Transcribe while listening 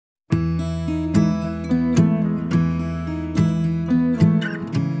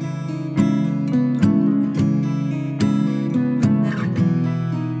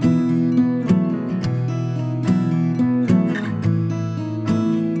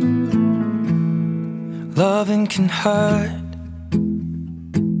Loving can hurt.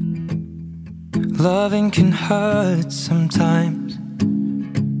 Loving can hurt sometimes,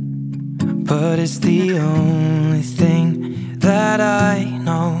 but it's the only thing that I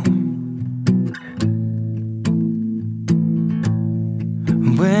know.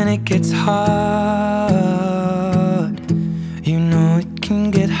 When it gets hard, you know it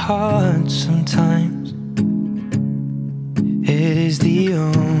can get hard sometimes. It is the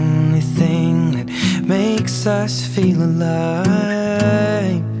only thing that makes us feel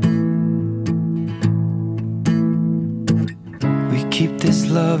alive. We keep this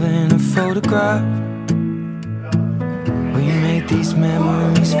love in a photograph. We made these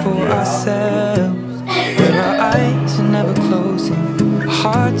memories for ourselves, where our eyes are never closing,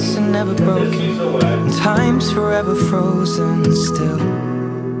 hearts are never broken, and time's forever frozen still.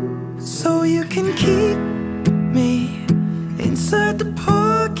 So you can keep me inside the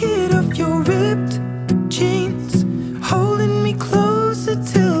pocket of your ripped jeans, holding me closer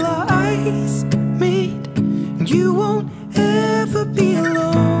till our eyes meet. You won't ever be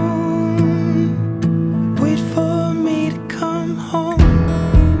alone. Wait for me to come home.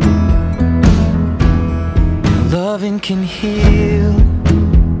 Loving can heal.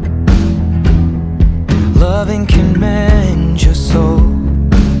 Loving can mend your soul,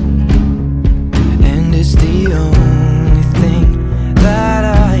 and it's the only thing that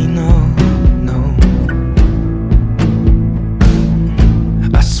I know.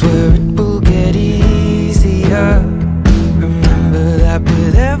 I swear it will get easier. Remember that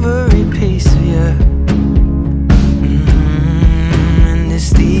with every piece of you. And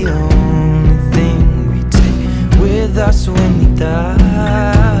it's the only thing we take with us when we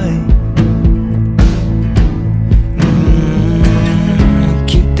die. We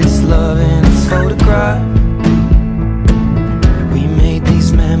keep this love in its photograph. We made these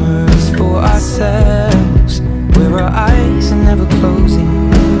memories for ourselves, where our eyes are never closing,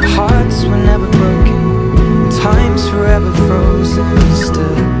 hearts were never broken, time's forever frozen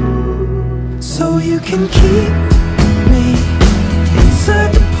still. So you can keep me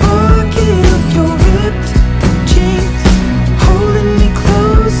inside the pocket of your ripped jeans, holding me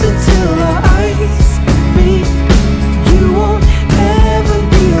closer till our eyes meet. You won't ever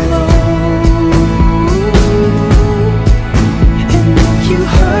be alone. And if you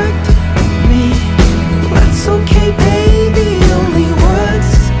hurt me, that's okay, baby. Only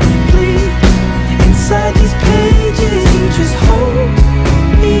words bleed inside these pages. You just hold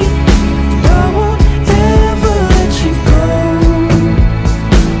me. I won't ever let you go.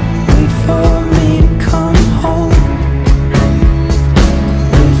 Wait for me to come home.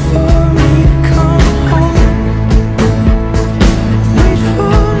 Wait for me to come home. Wait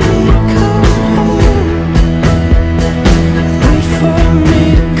for me to come home. Wait for me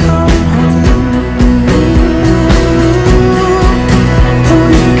to come home. Oh,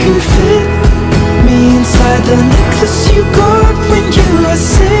 you can fit me inside the necklace you got when you were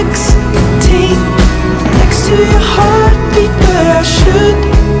 16, next to your heartbeat where I should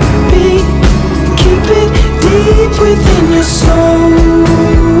be. Keep it deep within your soul.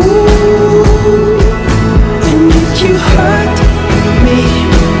 And if you hurt me,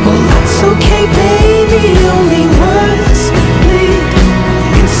 well, that's okay, baby. Only words bleed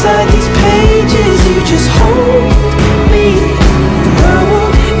inside these pages. You just hold me. I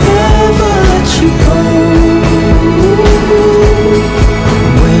won't ever let you go.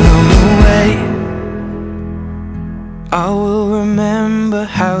 When I'm away, I will remember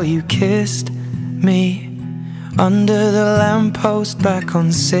how you kissed me under the lamppost back on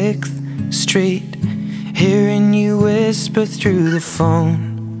 6th Street, hearing you whisper through the phone.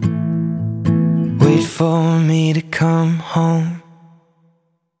 Wait for me to come home.